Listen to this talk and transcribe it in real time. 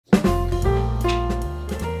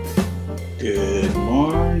Good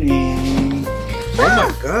morning. Oh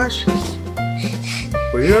my gosh.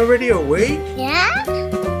 Were you already awake? Yeah.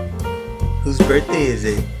 Whose birthday is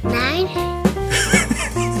it? Mine.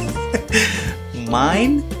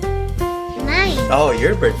 Mine? Mine. Oh,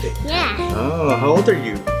 your birthday. Yeah. Oh, how old are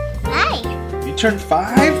you? 5. You turned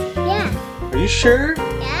 5? Yeah. Are you sure?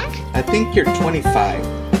 Yeah. I think you're 25.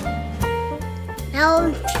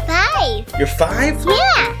 No, 5. You're 5?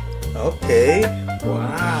 Yeah. Okay.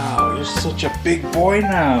 Wow, you're such a big boy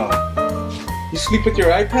now. You sleep with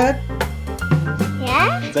your iPad?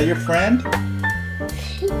 Yeah. Is that your friend?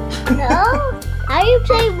 No. How you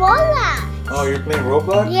play Roblox? Oh, you're playing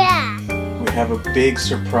Roblox? Yeah. We have a big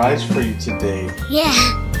surprise for you today. Yeah.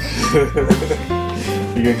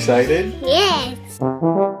 Are you excited? Yes.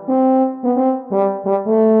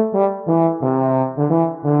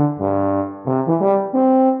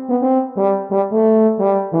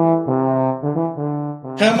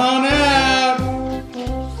 Come on out!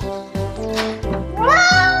 Whoa!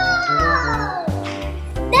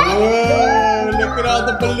 Whoa, look at all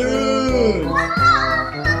the balloons!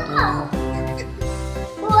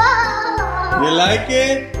 Whoa! You like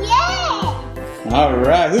it? Yeah!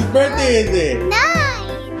 Alright, whose birthday is it?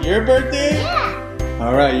 9! Your birthday? Yeah!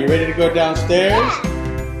 Alright, you ready to go downstairs? Yeah.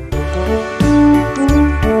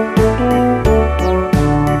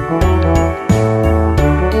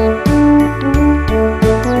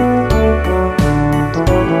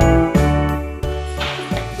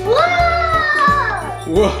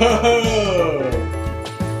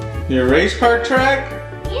 Whoa! Your race car track?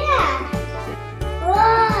 Yeah!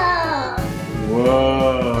 Whoa!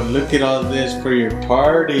 Whoa, look at all this for your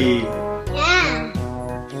party. Yeah!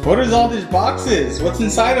 What is all these boxes? What's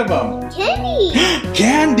inside of them? Candy!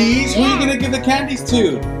 Candies? Who are you Yeah. gonna give the candies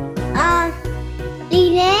to?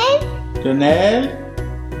 Damian Janelle?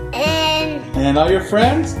 and And all your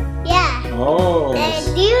friends? yeah, Oh. and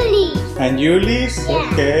Julie. And Yuli's? Yeah.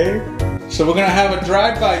 Okay. So we're gonna have a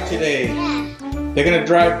drive-by today. Yeah, They're gonna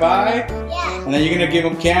drive by, yeah, and then you're gonna give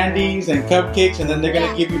them candies and cupcakes, and then they're gonna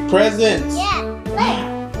Yeah. give you presents. yeah. Look,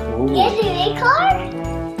 Ooh. get the car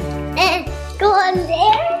and go on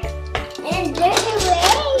there, and there's a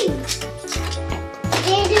race.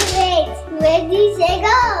 There's a race. Ready, set,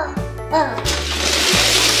 go. Oh.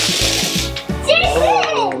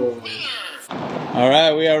 Oh. All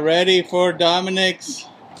right, we are ready for Dominick's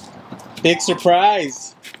big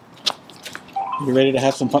surprise. You ready to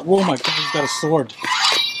have some fun? Oh my God, he's got a sword.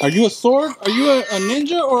 Are you a sword? Are you a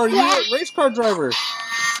ninja or are you a race car driver?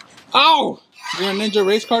 Ow! You're a ninja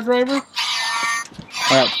race car driver?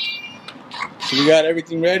 All right. So we got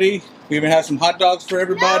everything ready. We even have some hot dogs for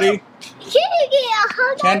everybody. Can you get a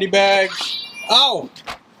hot dog? Candy bags. Ow!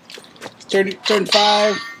 Turned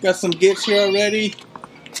 5. Got some gifts here already.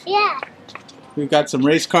 Yeah. We've got some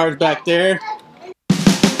race cars back there.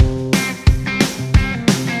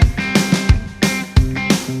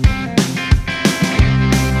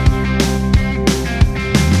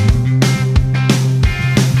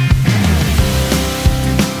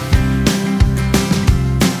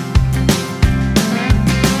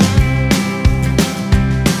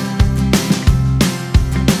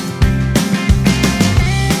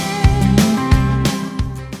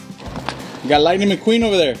 We got Lightning McQueen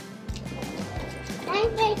over there.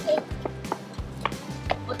 I'm ready.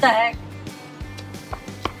 What the heck?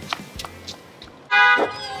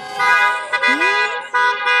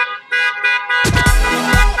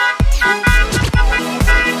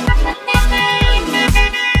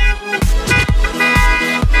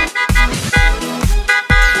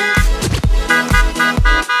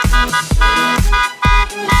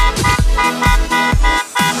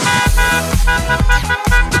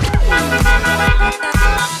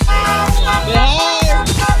 Say hi!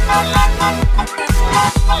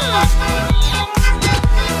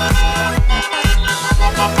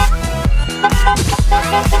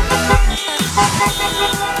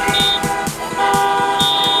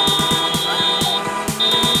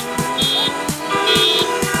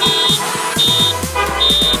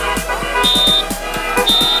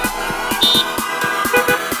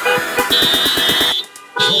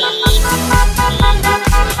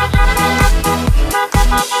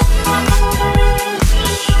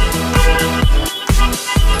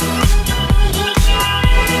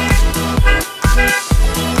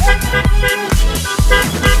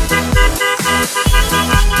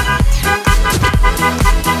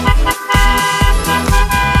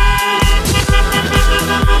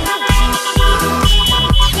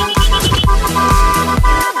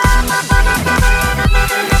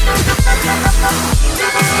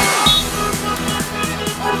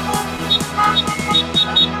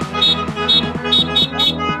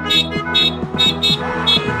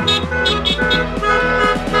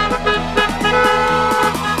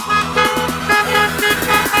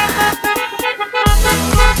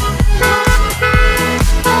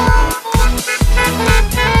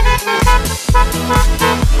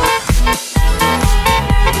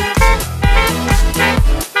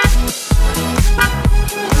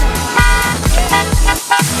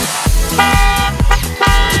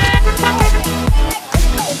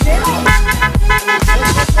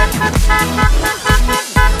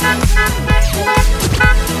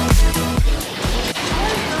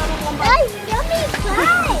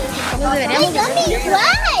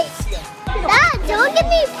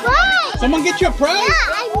 gonna get you a prize. Yeah,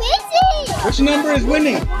 I miss it. Which number is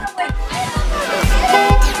winning? Happy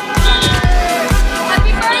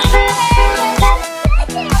birthday!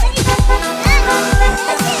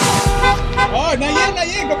 Oh, not yet, not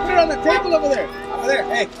yet. Go put it on the table over there. Over there,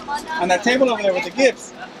 hey. On that table over there with the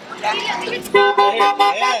gifts. Right here.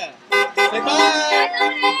 Yeah. Say bye.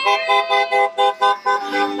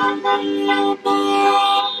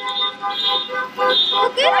 Go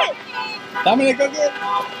get it. Dominic, go get it.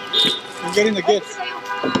 He's getting the gifts.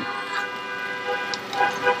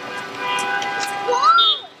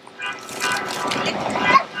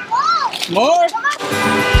 More?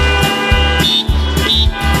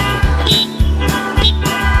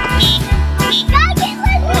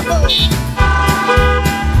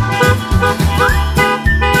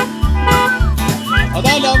 Hold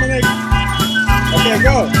on, Dominic. Okay,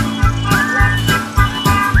 go.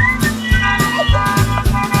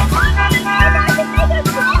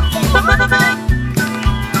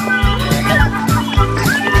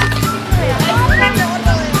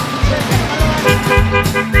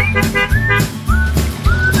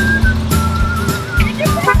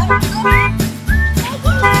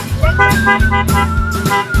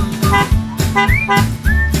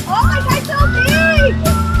 Oh my God, so big!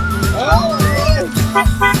 Oh, yes.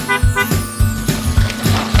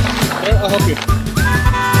 Here, I'll help you.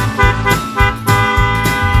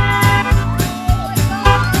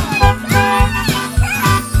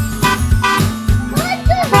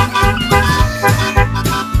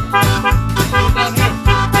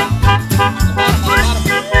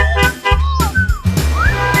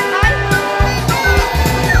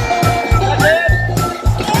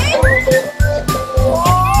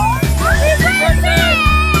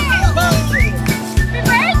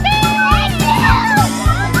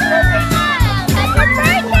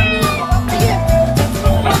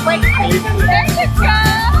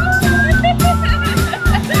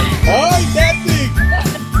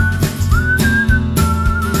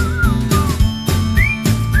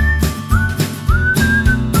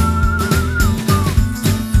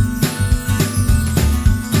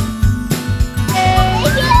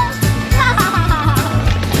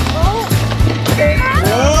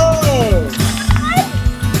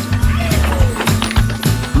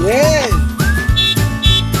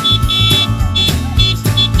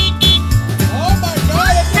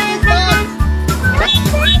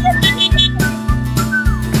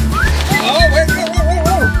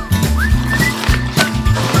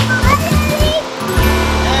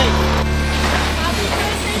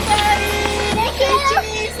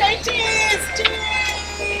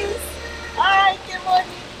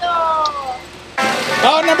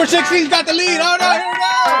 Oh, number 16's got the lead. Oh no, here we go.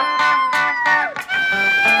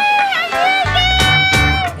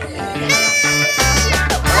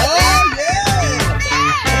 Oh yeah.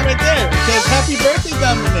 Right there. It says happy birthday,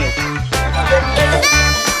 Dominic.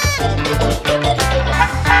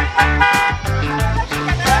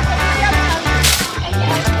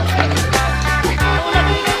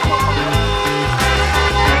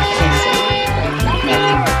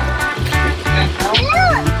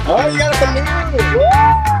 Oh, you got a balloon.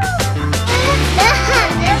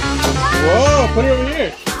 Whoa, put it over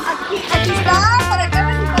here. Aquí está, por acá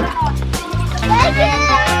me disparamos. Thank you.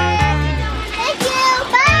 Thank you.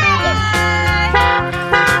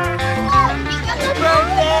 Bye.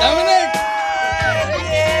 Dominic.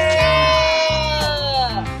 Yeah!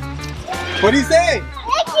 What do you say?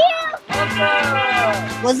 Thank you.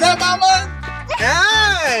 What's up, Mama?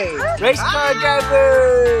 Nice! Race car driver!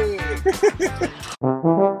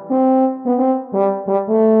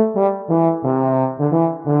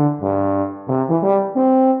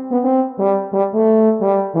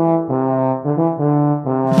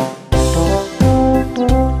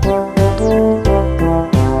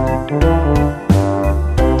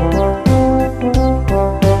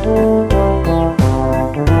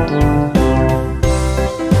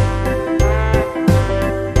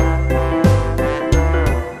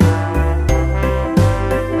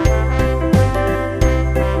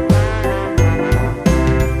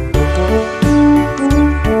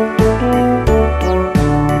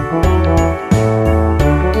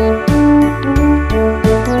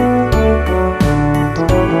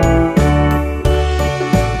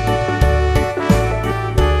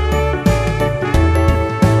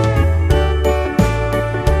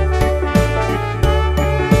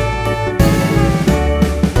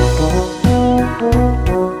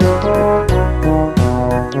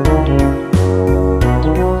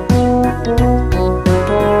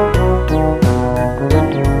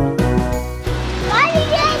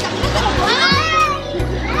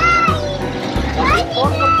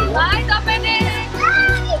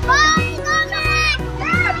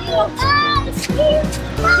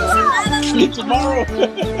 tomorrow.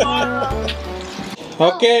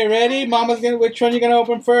 Okay, ready? Mama's gonna. Which one you gonna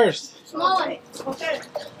open first? Small one. Okay.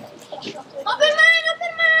 Open mine.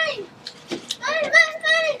 Open mine. Mine.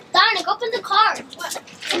 Dominick, open the card. What?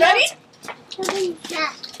 Ready? Open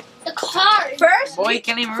that. The card. First, Boy,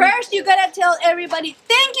 can't even read. first you gotta tell everybody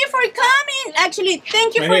thank you for coming. Actually,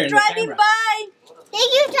 thank you Right for here in the driving camera. by.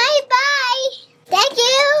 Thank you. Bye. Thank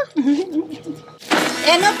you.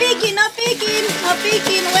 And no peeking, no peeking, no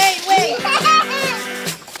peeking. Wait.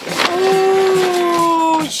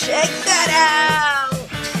 Ooh, check that out.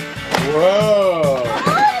 Whoa!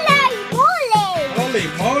 Holy moly. Holy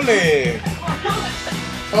moly!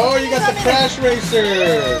 Oh, you got the crash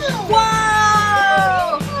racers.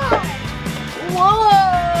 Wow!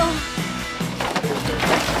 Whoa!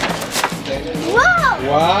 Whoa.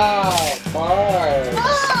 Wow, cars.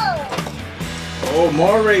 Whoa. Oh,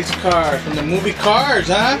 more race cars from the movie Cars,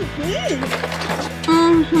 huh?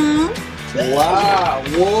 Mm-hmm. Wow!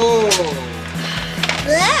 Whoa!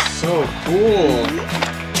 Yeah. So cool.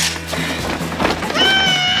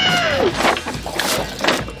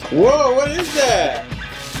 Whoa! What is that?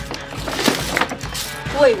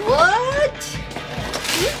 Wait, what?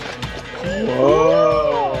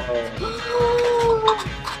 Whoa!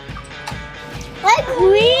 Like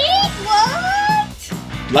green? What?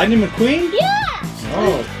 Lightning McQueen? Yeah.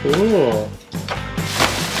 Oh, cool.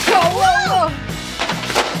 Whoa.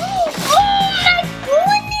 Oh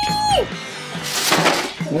my goodness.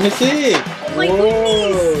 Let me see. Oh my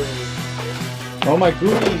goodness. Oh my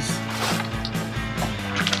goodies.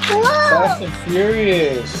 Whoa. Fast and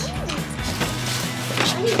Furious.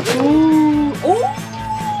 Ooh. Ooh.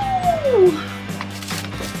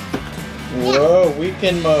 Whoa,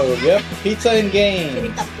 weekend mode. Yep, pizza and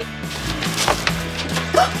game.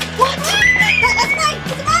 What? That's mine.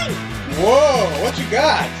 It's mine. Whoa, what you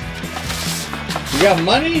got? You got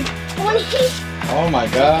money? Oh my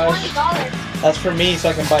gosh. $20. That's for me so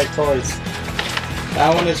I can buy toys.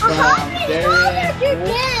 That one is from Darian.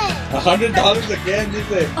 again. $100 again, you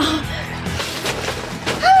say?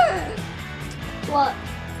 What?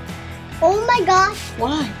 Oh my gosh.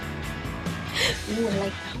 Why? Ooh, I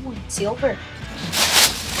like that one. Silver.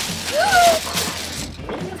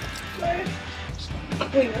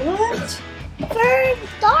 Wait, what? First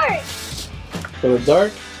start. For the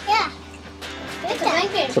dark? Yeah. It's a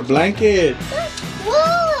blanket. It's a blanket.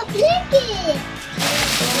 Whoa, blanket.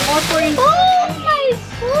 More for you. Oh my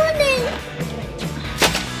goodness.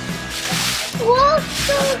 Whoa,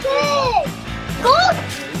 so big. Gold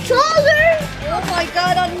shoulder. Oh my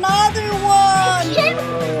god, another one!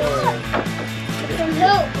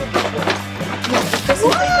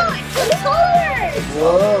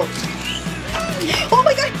 Whoa. Oh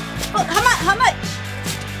my god! Oh, how much?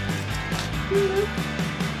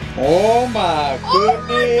 Oh my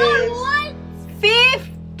goodness.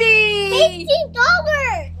 $50!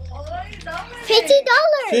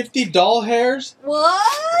 $50. 50 doll hairs? What?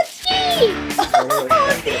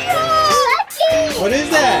 What is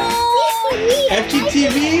that?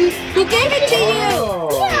 FGTV? Who gave it to you?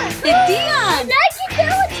 Oh. The Deion!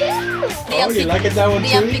 Oh, you like it that one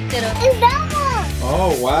Deion too? picked it up.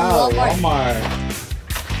 Oh wow, Walmart.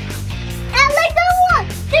 I like that one.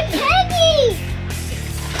 The Peggy.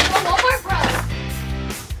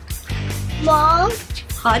 Mom.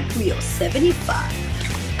 Hot Wheels 75.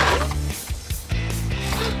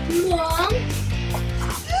 Mom.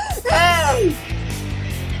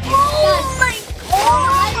 Oh my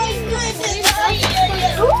goodness!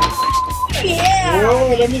 Yeah!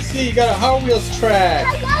 Whoa, let me see. You got a Hot Wheels track.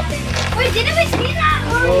 Wait, didn't we see that?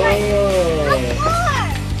 Whoa.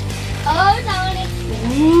 Oh, that one is.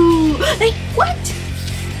 Ooh! Hey, what?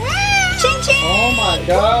 Ching ching! Oh my Oh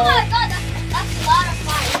god. my god, that's a lot of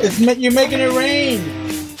fun. You're making it rain.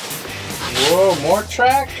 Whoa, more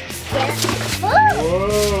track?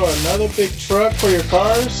 Whoa, another big truck for your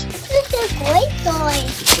cars? This is a great toy.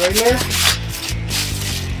 Trailer?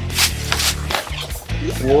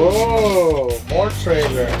 Whoa, more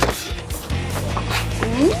trailers.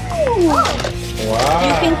 Ooh! Wow.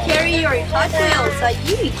 You can carry your Hot Wheels at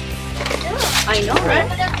you. I know, right?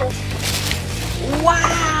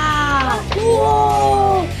 Wow!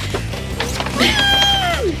 Wow.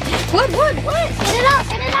 What? Get it out,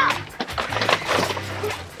 get it out.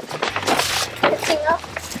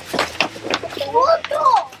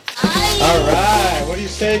 All right, what do you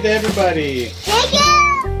say to everybody? Take it.